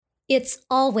It's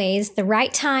always the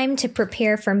right time to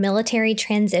prepare for military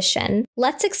transition.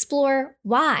 Let's explore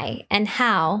why and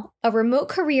how a remote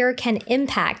career can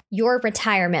impact your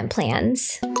retirement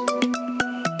plans.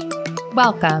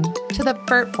 Welcome to the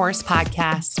VirtForce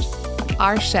podcast.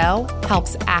 Our show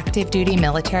helps active duty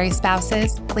military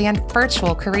spouses plan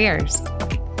virtual careers.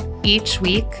 Each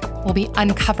week, we'll be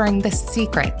uncovering the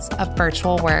secrets of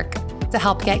virtual work to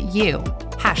help get you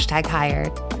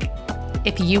 #hired.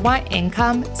 If you want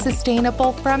income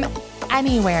sustainable from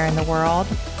anywhere in the world,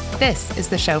 this is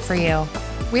the show for you.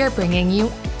 We are bringing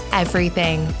you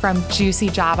everything from juicy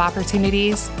job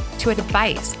opportunities to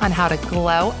advice on how to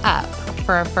glow up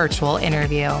for a virtual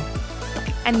interview.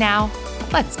 And now,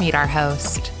 let's meet our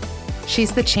host.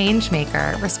 She's the change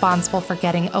maker responsible for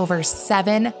getting over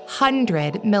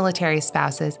 700 military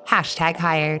spouses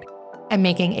 #hired and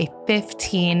making a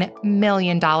 $15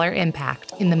 million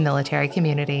impact in the military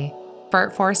community.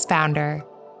 VirtForce founder,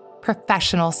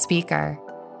 professional speaker,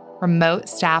 remote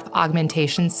staff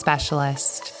augmentation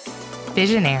specialist,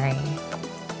 visionary.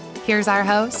 Here's our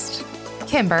host,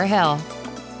 Kimber Hill.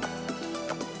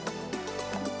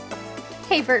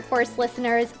 Hey VirtForce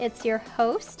listeners, it's your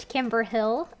host, Kimber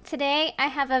Hill. Today I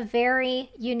have a very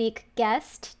unique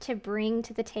guest to bring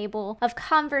to the table of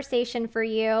conversation for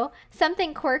you.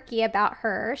 Something quirky about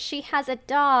her. She has a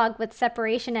dog with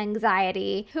separation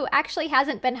anxiety who actually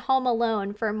hasn't been home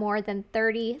alone for more than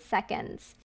 30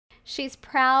 seconds. She's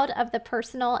proud of the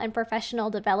personal and professional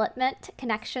development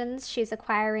connections she's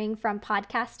acquiring from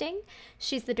podcasting.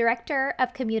 She's the director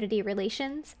of community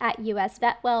relations at US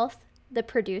Vet Wealth, the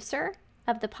producer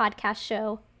of the podcast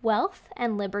show Wealth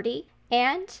and Liberty,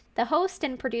 and the host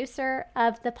and producer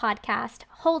of the podcast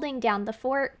Holding Down the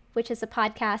Fort, which is a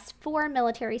podcast for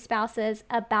military spouses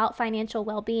about financial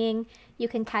well-being. You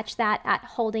can catch that at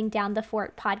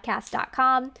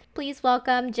holdingdownthefortpodcast.com. Please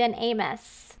welcome Jen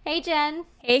Amos. Hey, Jen.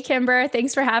 Hey, Kimber.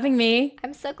 Thanks for having me.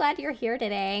 I'm so glad you're here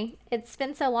today. It's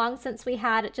been so long since we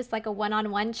had just like a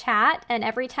one-on-one chat, and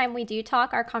every time we do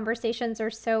talk, our conversations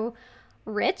are so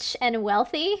rich and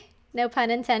wealthy. No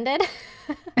pun intended.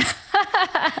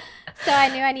 So I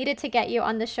knew I needed to get you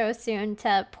on the show soon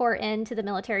to pour into the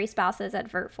military spouses at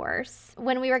VirtForce.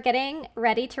 When we were getting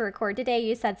ready to record today,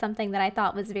 you said something that I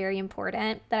thought was very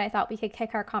important that I thought we could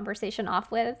kick our conversation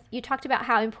off with. You talked about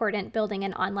how important building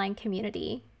an online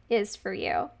community is for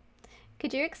you.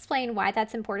 Could you explain why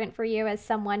that's important for you as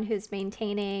someone who's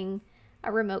maintaining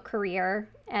a remote career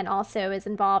and also is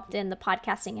involved in the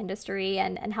podcasting industry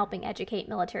and helping educate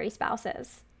military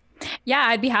spouses? Yeah,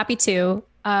 I'd be happy to.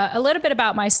 A little bit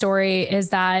about my story is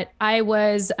that I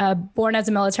was born as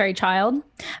a military child.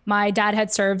 My dad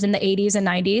had served in the 80s and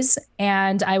 90s,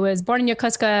 and I was born in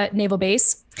Yokosuka Naval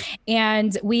Base.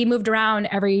 And we moved around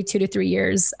every 2 to 3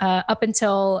 years up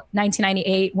until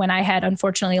 1998 when I had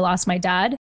unfortunately lost my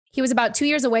dad. He was about 2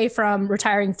 years away from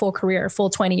retiring full career,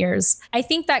 full 20 years. I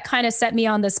think that kind of set me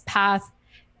on this path,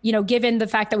 you know, given the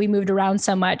fact that we moved around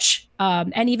so much.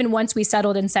 And even once we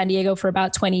settled in San Diego for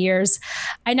about 20 years,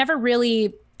 I never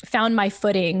really found my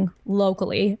footing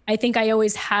locally. I think I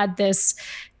always had this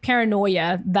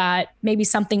paranoia that maybe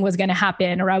something was going to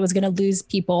happen or I was going to lose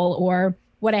people or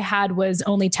what I had was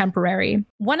only temporary.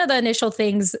 One of the initial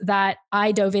things that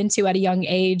I dove into at a young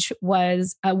age were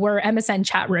MSN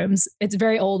chat rooms. It's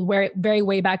very old, very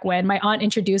way back when. My aunt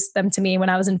introduced them to me when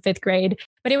I was in 5th grade.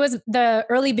 But it was the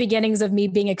early beginnings of me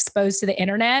being exposed to the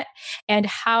internet and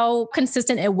how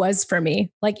consistent it was for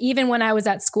me. Like even when I was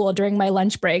at school during my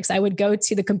lunch breaks, I would go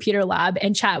to the computer lab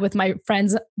and chat with my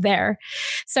friends there.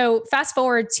 So fast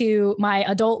forward to my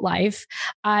adult life,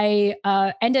 I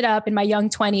ended up in my young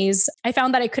 20s. I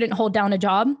found that I couldn't hold down a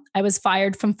job. I was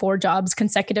fired from 4 jobs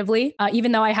consecutively,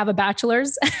 even though I have a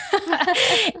bachelor's.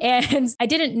 And I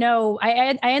didn't know,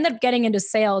 I ended up getting into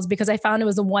sales because I found it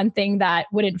was the one thing that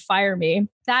wouldn't fire me.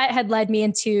 That had led me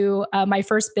into my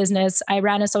first business. I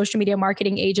ran a social media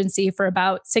marketing agency for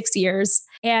about 6 years.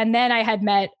 And then I had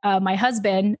met my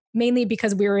husband, mainly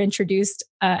because we were introduced.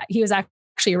 He was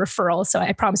actually a referral. So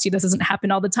I promise you this doesn't happen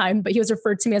all the time, but he was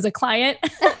referred to me as a client.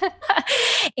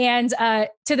 And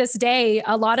to this day,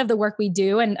 a lot of the work we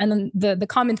do and the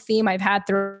common theme I've had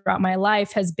throughout my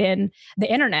life has been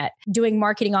the internet, doing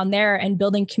marketing on there and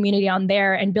building community on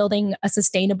there and building a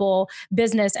sustainable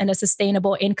business and a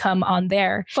sustainable income on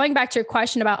there. Going back to your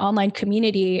question about online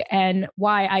community and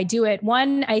why I do it.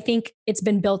 One, I think it's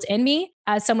been built in me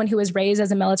as someone who was raised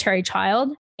as a military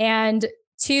child. And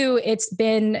 2, it's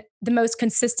been the most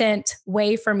consistent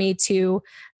way for me to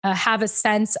have a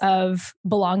sense of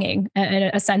belonging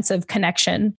and a sense of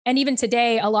connection. And even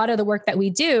today, a lot of the work that we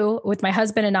do with my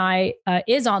husband and I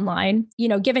is online.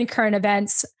 Given current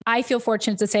events, I feel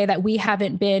fortunate to say that we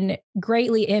haven't been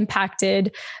greatly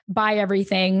impacted by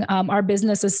everything. Our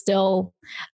business is still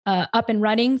up and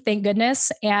running, thank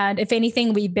goodness. And if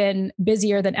anything, we've been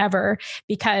busier than ever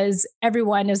because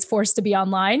everyone is forced to be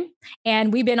online.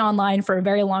 And we've been online for a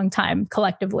very long time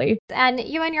collectively. And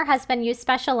you and your husband, you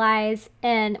specialize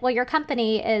in, your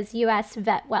company is US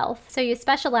Vet Wealth. So you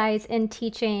specialize in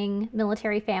teaching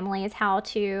military families how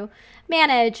to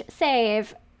manage,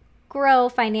 save, grow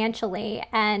financially.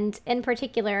 And in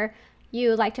particular,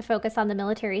 you like to focus on the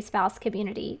military spouse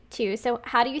community too. So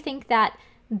how do you think that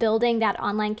building that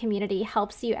online community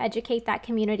helps you educate that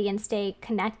community and stay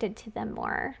connected to them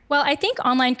more? Well, I think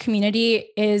online community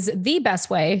is the best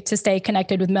way to stay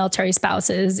connected with military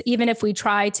spouses. Even if we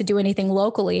try to do anything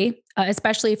locally,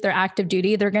 especially if they're active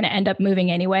duty, they're going to end up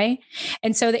moving anyway.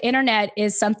 And so the internet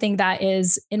is something that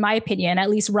is, in my opinion, at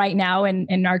least right now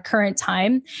in our current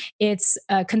time, it's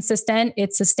consistent,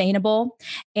 it's sustainable,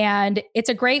 and it's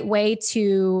a great way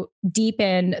to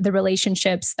deepen the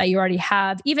relationships that you already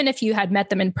have. Even if you had met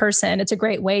them in person, it's a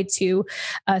great way to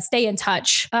stay in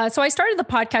touch. So I started the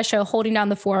podcast show Holding Down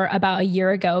the Fort about a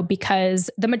year ago because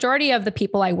the majority of the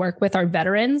people I work with are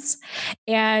veterans.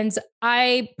 And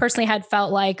I personally had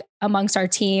felt like amongst our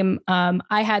team,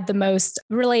 I had the most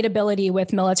relatability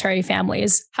with military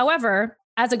families. However,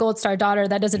 as a Gold Star daughter,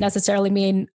 that doesn't necessarily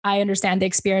mean I understand the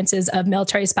experiences of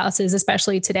military spouses,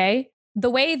 especially today. The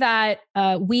way that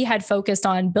we had focused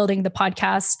on building the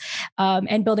podcast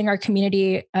and building our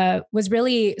community was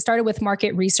really started with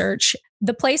market research.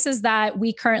 The places that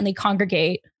we currently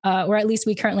congregate, or at least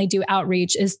we currently do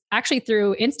outreach, is actually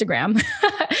through Instagram.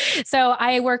 So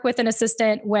I work with an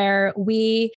assistant where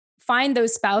we find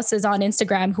those spouses on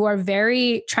Instagram who are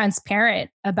very transparent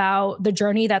about the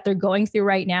journey that they're going through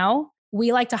right now.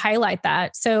 We like to highlight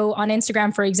that. So on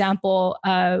Instagram, for example,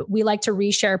 we like to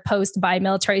reshare posts by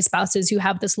military spouses who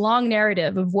have this long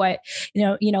narrative of what,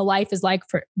 life is like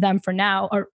for them for now,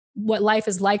 or what life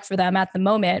is like for them at the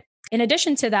moment. In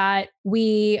addition to that,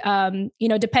 we,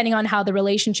 depending on how the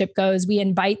relationship goes, we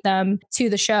invite them to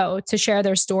the show to share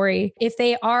their story. If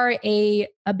they are a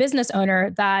business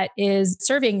owner that is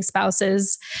serving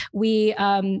spouses, we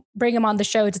bring them on the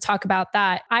show to talk about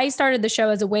that. I started the show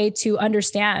as a way to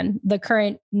understand the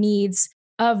current needs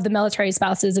of the military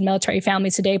spouses and military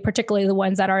families today, particularly the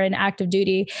ones that are in active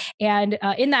duty. And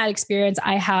in that experience,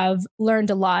 I have learned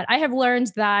a lot. I have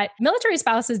learned that military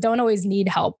spouses don't always need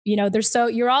help.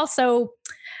 You're all so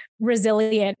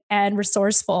resilient and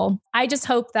resourceful. I just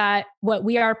hope that what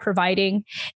we are providing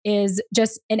is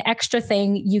just an extra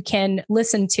thing you can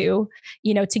listen to,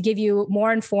 to give you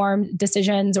more informed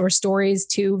decisions or stories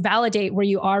to validate where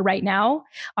you are right now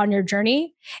on your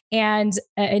journey and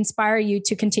inspire you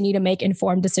to continue to make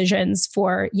informed decisions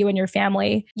for you and your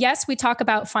family. Yes, we talk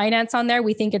about finance on there.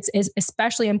 We think it's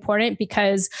especially important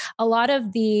because a lot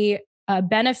of the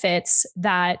benefits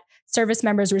that service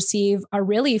members receive are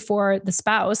really for the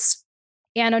spouse.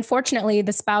 And unfortunately,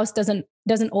 the spouse doesn't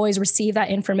always receive that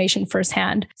information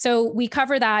firsthand. So we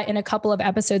cover that in a couple of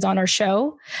episodes on our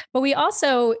show, but we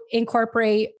also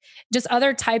incorporate just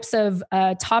other types of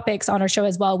topics on our show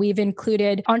as well. We've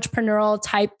included entrepreneurial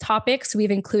type topics.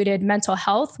 We've included mental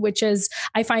health, which is,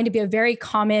 I find to be a very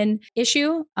common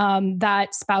issue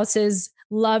that spouses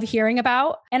love hearing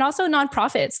about, and also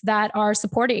nonprofits that are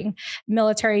supporting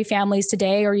military families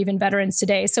today or even veterans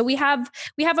today. So we have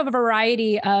a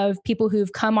variety of people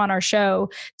who've come on our show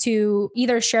to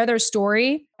either share their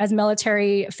story as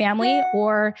military family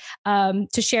or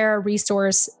to share a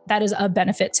resource that is of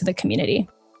benefit to the community.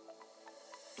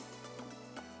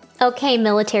 Okay,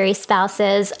 military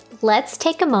spouses, let's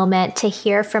take a moment to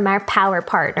hear from our power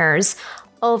partners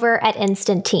over at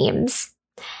Instant Teams.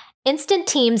 Instant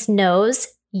Teams knows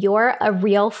you're a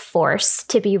real force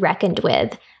to be reckoned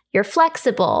with. You're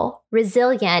flexible,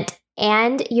 resilient,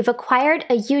 and you've acquired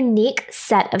a unique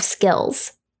set of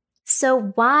skills.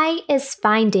 So why is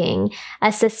finding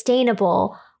a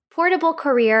sustainable, portable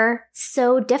career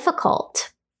so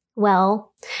difficult?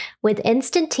 Well, with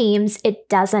Instant Teams, it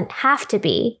doesn't have to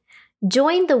be.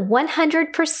 Join the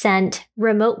 100%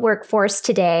 remote workforce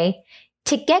today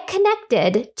to get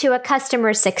connected to a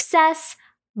customer success,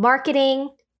 marketing,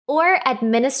 or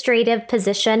administrative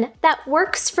position that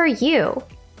works for you.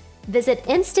 Visit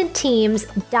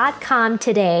instantteams.com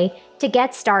today to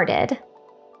get started.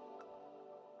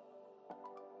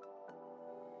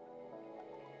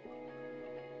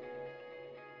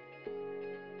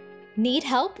 Need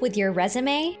help with your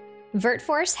resume?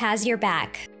 VertForce has your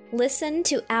back. listen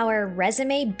to our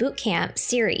Resume Bootcamp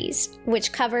series,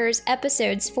 which covers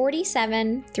episodes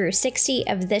 47 through 60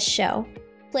 of this show.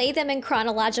 Play them in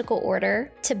chronological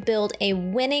order to build a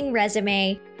winning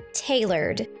resume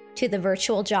tailored to the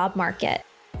virtual job market.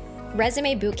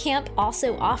 Resume Bootcamp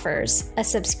also offers a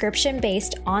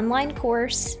subscription-based online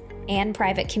course and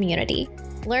private community.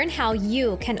 Learn how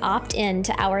you can opt in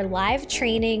to our live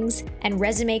trainings and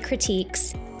resume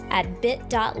critiques at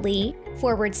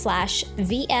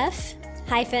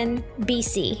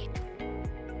bit.ly/VF-BC.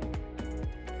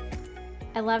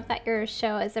 I love that your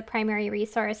show is a primary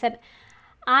resource. And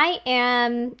I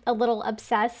am a little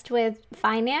obsessed with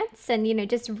finance and,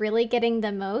 just really getting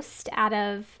the most out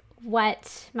of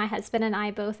what my husband and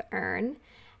I both earn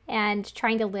and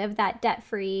trying to live that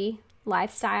debt-free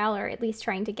lifestyle, or at least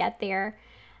trying to get there.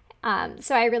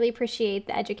 So I really appreciate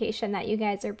the education that you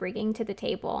guys are bringing to the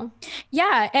table.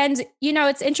 Yeah. And,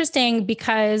 it's interesting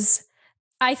because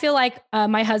I feel like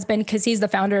my husband, because he's the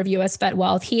founder of US Vet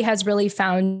Wealth, he has really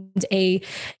found a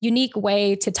unique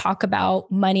way to talk about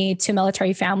money to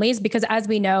military families, because as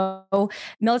we know,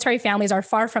 military families are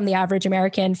far from the average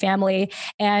American family.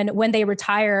 And when they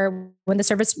retire, when the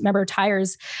service member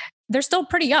retires, they're still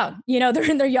pretty young. They're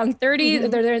in their young 30s,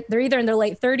 they're either in their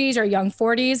late 30s or young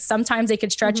 40s. Sometimes they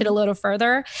could stretch it a little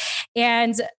further.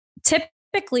 And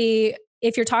typically,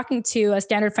 if you're talking to a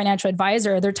standard financial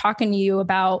advisor, they're talking to you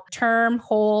about term,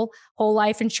 whole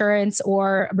life insurance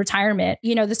or retirement.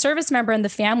 The service member and the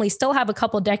family still have a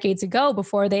couple of decades to go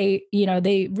before they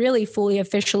really fully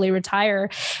officially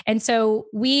retire. And so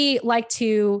we like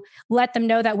to let them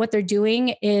know that what they're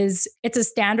doing it's a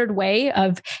standard way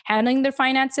of handling their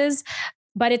finances,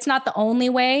 but it's not the only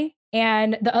way.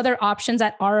 And the other options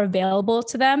that are available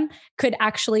to them could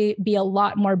actually be a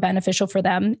lot more beneficial for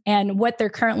them. And what they're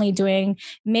currently doing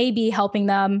may be helping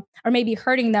them or maybe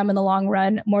hurting them in the long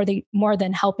run more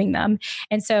than helping them.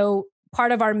 And so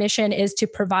part of our mission is to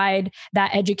provide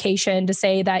that education to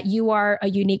say that you are a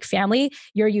unique family,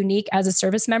 you're unique as a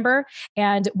service member.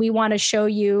 And we want to show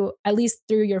you, at least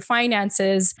through your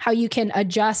finances, how you can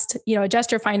adjust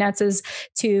your finances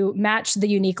to match the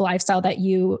unique lifestyle that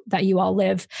you all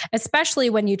live, especially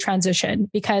when you transition,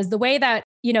 because the way that,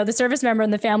 the service member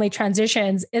and the family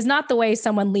transitions is not the way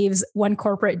someone leaves one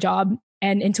corporate job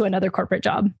and into another corporate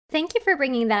job. Thank you for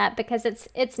bringing that up, because it's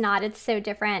so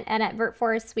different. And at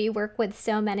VertForce, we work with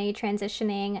so many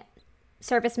transitioning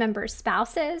service members'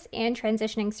 spouses and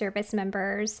transitioning service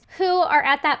members who are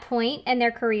at that point in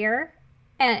their career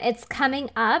and it's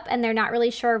coming up and they're not really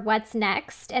sure what's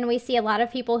next. And we see a lot of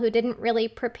people who didn't really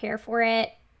prepare for it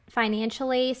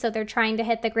financially. So they're trying to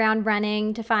hit the ground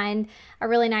running to find a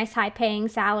really nice high paying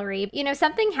salary.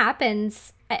 Something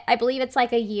happens. I believe it's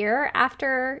like a year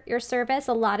after your service,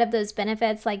 a lot of those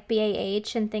benefits like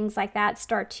BAH and things like that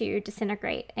start to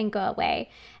disintegrate and go away.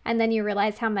 And then you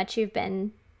realize how much you've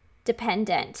been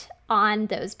dependent on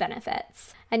those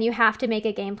benefits. And you have to make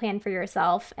a game plan for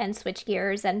yourself and switch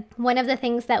gears. And one of the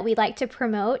things that we like to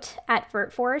promote at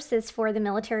VertForce is for the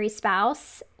military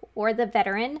spouse or the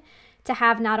veteran to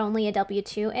have not only a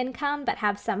W-2 income, but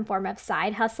have some form of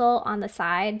side hustle on the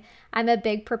side. I'm a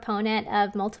big proponent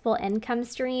of multiple income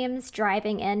streams,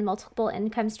 driving in multiple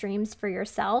income streams for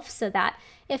yourself so that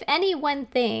if any one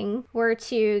thing were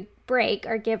to break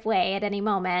or give way at any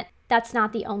moment, that's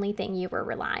not the only thing you were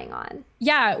relying on.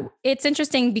 Yeah, it's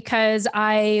interesting because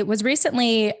I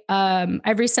recently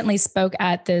spoke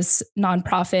at this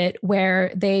nonprofit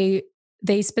where they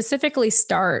specifically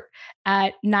start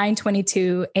at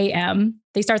 9:22 a.m.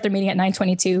 They start their meeting at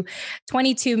 9:22,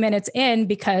 22 minutes in,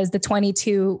 because the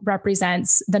 22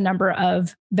 represents the number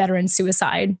of veteran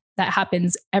suicide that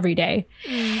happens every day.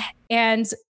 And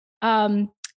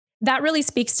that really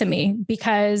speaks to me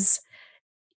because,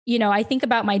 I think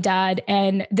about my dad,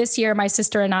 and this year my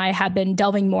sister and I have been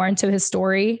delving more into his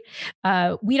story.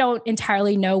 We don't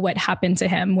entirely know what happened to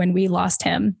him when we lost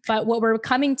him, but what we're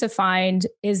coming to find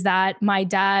is that my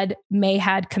dad may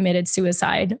had committed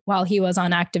suicide while he was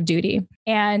on active duty.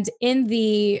 And in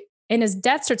his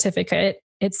death certificate,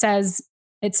 it says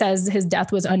his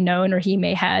death was unknown, or he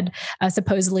may had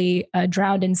supposedly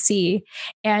drowned in sea.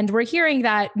 And we're hearing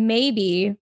that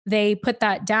maybe they wrote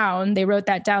that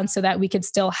down so that we could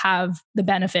still have the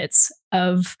benefits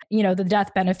of, the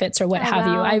death benefits or what have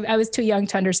you. I was too young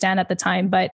to understand at the time,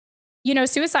 but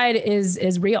suicide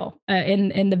is real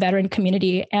in the veteran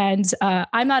community. And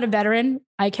I'm not a veteran.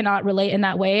 I cannot relate in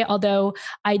that way. Although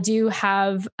I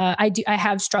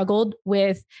have struggled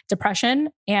with depression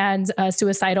and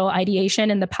suicidal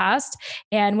ideation in the past.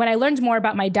 And when I learned more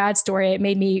about my dad's story,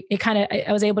 I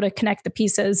was able to connect the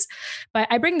pieces. But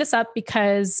I bring this up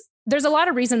because there's a lot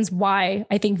of reasons why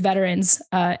I think veterans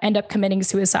end up committing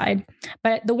suicide.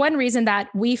 But the one reason that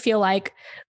we feel like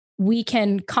we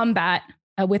can combat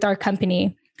with our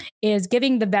company is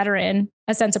giving the veteran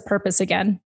a sense of purpose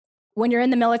again. When you're in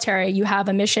the military, you have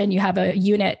a mission, you have a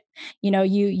unit,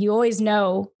 you always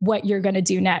know what you're going to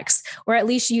do next, or at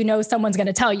least, someone's going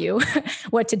to tell you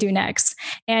what to do next.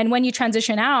 And when you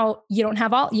transition out, you don't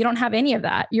have any of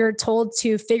that. You're told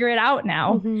to figure it out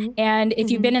now. Mm-hmm. And if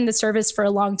you've been in the service for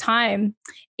a long time,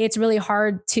 it's really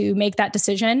hard to make that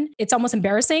decision. It's almost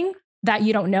embarrassing that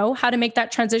you don't know how to make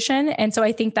that transition. And so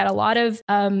I think that a lot of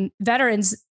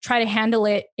veterans try to handle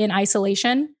it in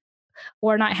isolation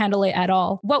or not handle it at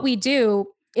all. What we do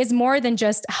is more than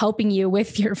just helping you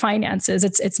with your finances.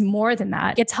 It's more than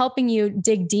that. It's helping you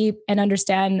dig deep and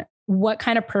understand what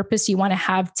kind of purpose you want to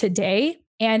have today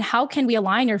and how can we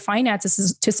align your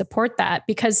finances to support that?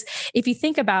 Because if you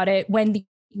think about it, when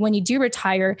you do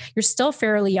retire, you're still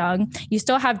fairly young. You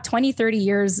still have 20, 30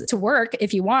 years to work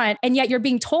if you want. And yet you're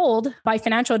being told by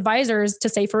financial advisors to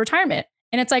save for retirement.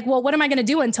 And it's like, well, what am I going to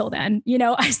do until then?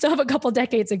 I still have a couple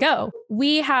decades to go.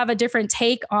 We have a different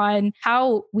take on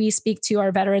how we speak to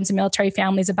our veterans and military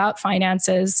families about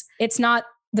finances. It's not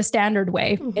the standard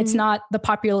way. Mm-hmm. It's not the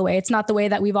popular way. It's not the way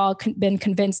that we've all been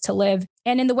convinced to live.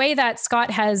 And in the way that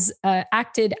Scott has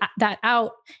acted that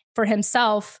out for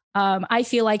himself, I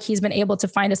feel like he's been able to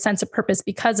find a sense of purpose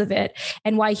because of it,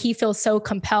 and why he feels so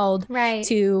compelled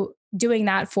to doing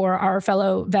that for our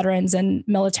fellow veterans and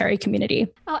military community.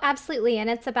 Oh, absolutely. And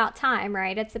it's about time,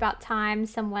 right? It's about time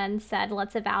someone said,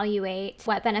 let's evaluate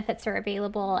what benefits are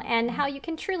available and how you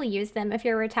can truly use them if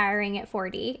you're retiring at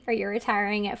 40 or you're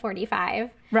retiring at 45.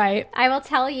 Right. I will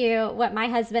tell you what my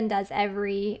husband does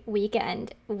every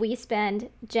weekend. We spend,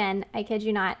 Jen, I kid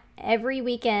you not, every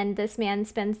weekend, this man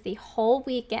spends the whole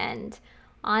weekend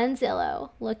on Zillow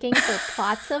looking for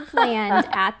plots of land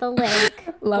at the lake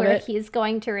where he's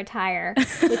going to retire,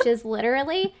 which is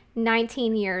literally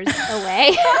 19 years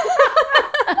away.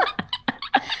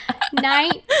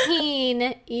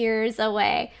 19 years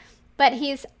away. But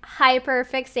he's hyper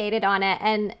fixated on it.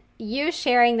 And you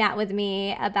sharing that with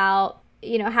me about,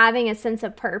 having a sense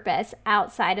of purpose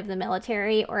outside of the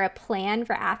military or a plan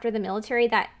for after the military,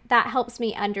 that helps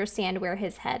me understand where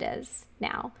his head is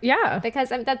now. Yeah.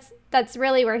 Because that's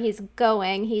really where he's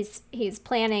going. He's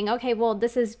planning, okay, well,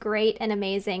 this is great and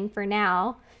amazing for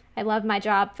now. I love my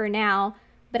job for now,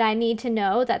 but I need to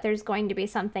know that there's going to be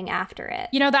something after it.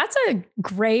 That's a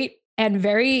great and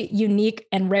very unique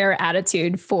and rare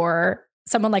attitude for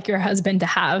someone like your husband to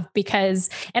have, because,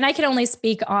 and I can only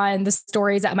speak on the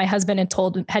stories that my husband had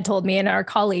told me and our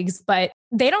colleagues, but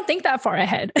they don't think that far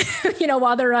ahead,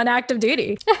 while they're on active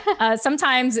duty.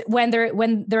 Sometimes when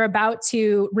they're about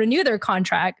to renew their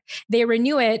contract, they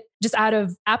renew it just out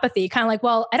of apathy, kind of like,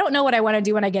 well, I don't know what I want to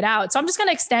do when I get out, so I'm just going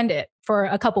to extend it for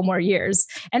a couple more years,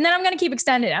 and then I'm going to keep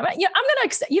extending it. I'm going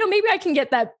to, maybe I can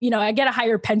get that, I get a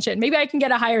higher pension, maybe I can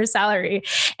get a higher salary,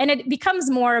 and it becomes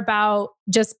more about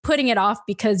just putting it off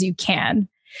because you can.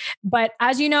 But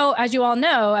as we all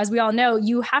know,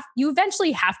 you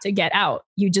eventually have to get out.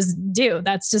 You just do.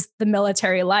 That's just the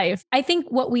military life. I think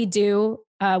what we do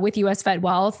with US Vet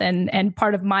Wealth and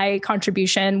part of my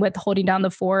contribution with Holding Down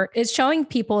the Fort is showing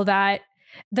people that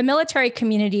the military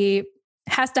community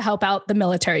has to help out the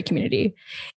military community.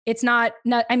 It's not,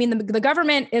 the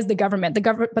government is the government,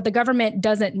 but the government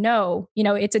doesn't know,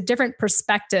 it's a different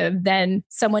perspective than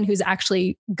someone who's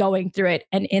actually going through it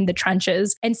and in the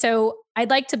trenches. And so I'd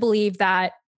like to believe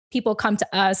that people come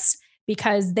to us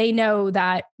because they know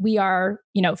that we are,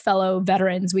 fellow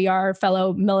veterans, we are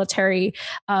fellow military,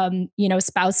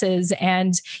 spouses,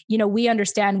 and, we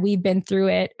understand we've been through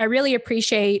it. I really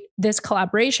appreciate this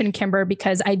collaboration, Kimber,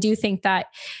 because I do think that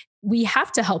we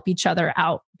have to help each other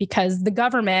out, because the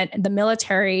government and the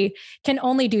military can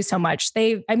only do so much.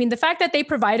 The fact that they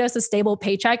provide us a stable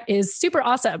paycheck is super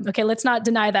awesome. Okay, let's not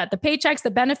deny that. The paychecks, the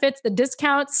benefits, the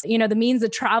discounts, the means of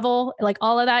travel, like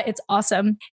all of that, it's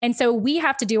awesome. And so we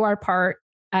have to do our part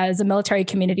as a military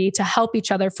community to help each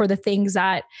other for the things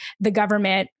that the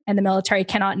government and the military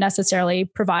cannot necessarily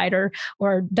provide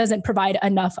or doesn't provide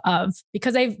enough of,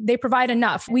 because they provide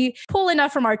enough. We pull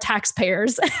enough from our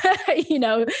taxpayers,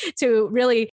 to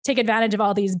really take advantage of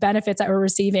all these benefits that we're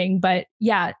receiving. But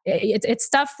yeah, it's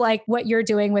stuff like what you're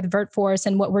doing with VertForce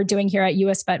and what we're doing here at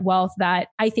US Vet Wealth that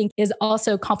I think is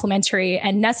also complementary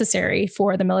and necessary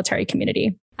for the military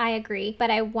community. I agree.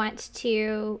 But I want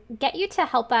to get you to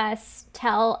help us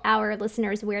tell our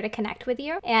listeners where to connect with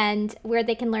you and where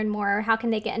they can learn more. How can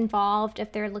they get involved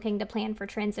if they're looking to plan for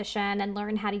transition and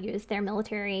learn how to use their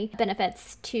military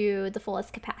benefits to the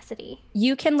fullest capacity?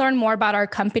 You can learn more about our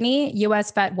company,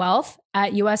 US Vet Wealth,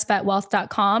 at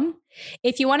usvetwealth.com.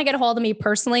 If you want to get a hold of me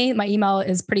personally, my email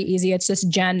is pretty easy. It's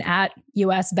just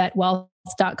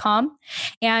jen@usvetwealth.com.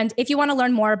 And if you want to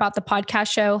learn more about the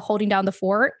podcast show, Holding Down the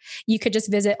Fort, you could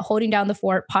just visit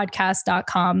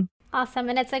holdingdownthefortpodcast.com. Awesome.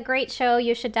 And it's a great show.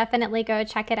 You should definitely go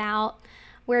check it out.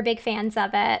 We're big fans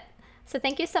of it. So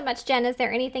thank you so much, Jen. Is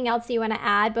there anything else you want to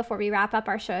add before we wrap up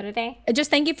our show today? Just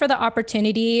thank you for the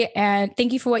opportunity and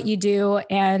thank you for what you do.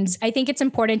 And I think it's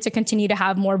important to continue to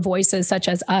have more voices such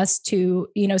as us to,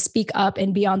 speak up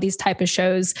and be on these type of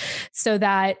shows so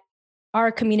that our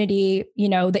community,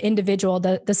 the individual,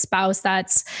 the spouse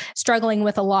that's struggling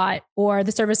with a lot, or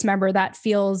the service member that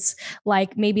feels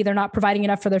like maybe they're not providing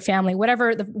enough for their family,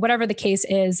 whatever the case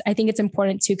is, I think it's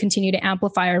important to continue to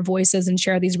amplify our voices and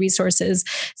share these resources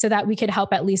so that we could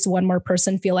help at least one more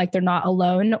person feel like they're not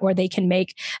alone, or they can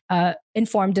make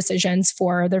informed decisions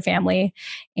for their family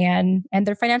and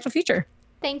their financial future.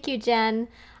 Thank you, Jen.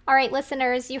 All right,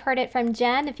 listeners, you heard it from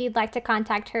Jen. If you'd like to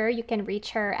contact her, you can reach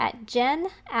her at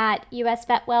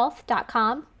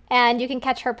jen@usvetwealth.com. And you can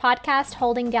catch her podcast,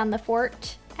 Holding Down the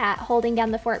Fort, at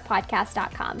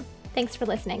holdingdownthefortpodcast.com. Thanks for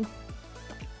listening.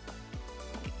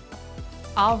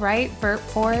 All right,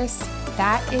 VertForce,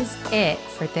 that is it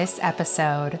for this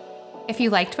episode. If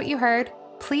you liked what you heard,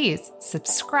 please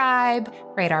subscribe,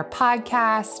 rate our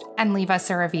podcast, and leave us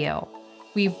a review.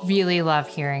 We really love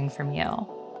hearing from you.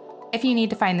 If you need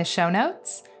to find the show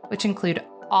notes, which include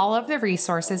all of the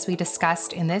resources we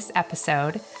discussed in this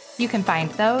episode, you can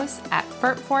find those at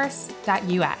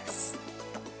vertforce.us.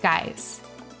 Guys,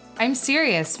 I'm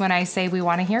serious when I say we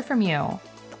want to hear from you.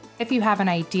 If you have an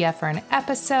idea for an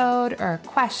episode or a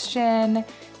question,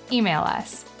 email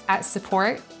us at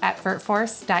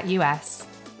support@vertforce.us.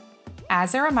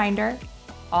 As a reminder,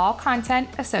 all content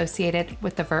associated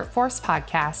with the VertForce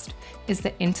podcast is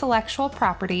the intellectual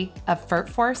property of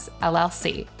VertForce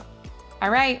LLC. All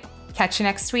right, catch you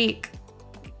next week.